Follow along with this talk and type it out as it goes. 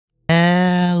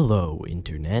Hello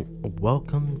Internet,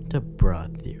 welcome to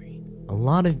Bruh Theory. A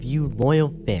lot of you loyal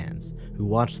fans who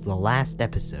watched the last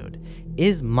episode,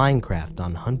 Is Minecraft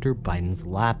on Hunter Biden's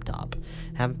laptop,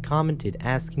 have commented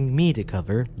asking me to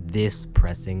cover this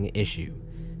pressing issue.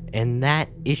 And that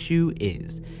issue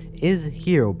is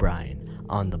HEROBRINE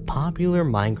on the popular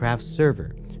Minecraft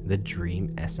server, the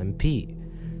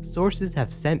dreamsmp? Sources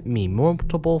have sent me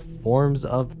multiple forms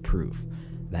of proof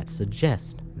that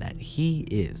suggest that he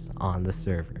is on the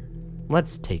server.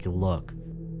 Let's take a look.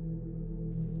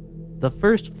 The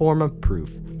first form of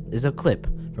proof is a clip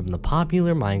from the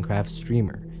popular Minecraft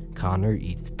streamer, Connor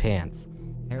Eats Pants.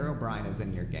 HEROBRINE is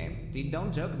in your game.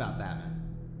 Don't joke about that.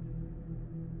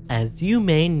 As you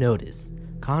may notice,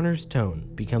 Connor's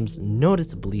tone becomes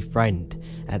noticeably frightened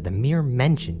at the mere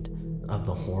mention of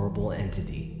the horrible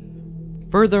entity.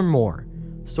 Furthermore,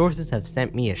 sources have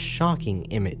sent me a shocking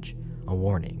image, a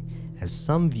warning, as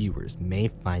some viewers may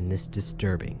find this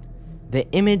disturbing. The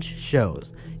image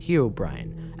shows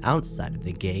HEROBRINE outside of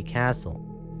the gay castle,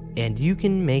 and you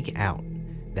can make out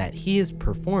that he is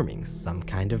performing some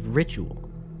kind of ritual.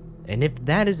 And if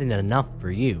that isn't enough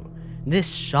for you, this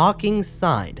shocking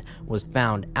sign was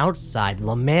found outside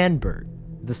L'Manberg.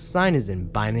 The sign is in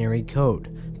binary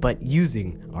code, but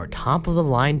using our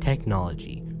top-of-the-line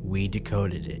technology, we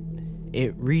decoded it.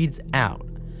 It reads out,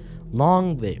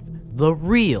 "Long live the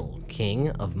real king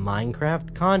of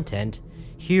Minecraft content,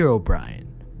 HEROBRINE."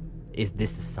 Is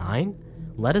this a sign?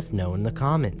 Let us know in the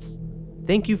comments.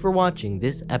 Thank you for watching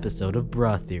this episode of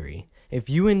Bruh Theory. If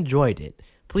you enjoyed it,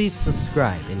 please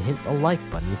subscribe and hit the like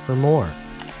button for more.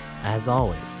 As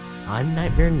always, I'm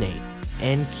NightmareNate,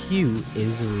 and Q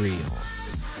is real.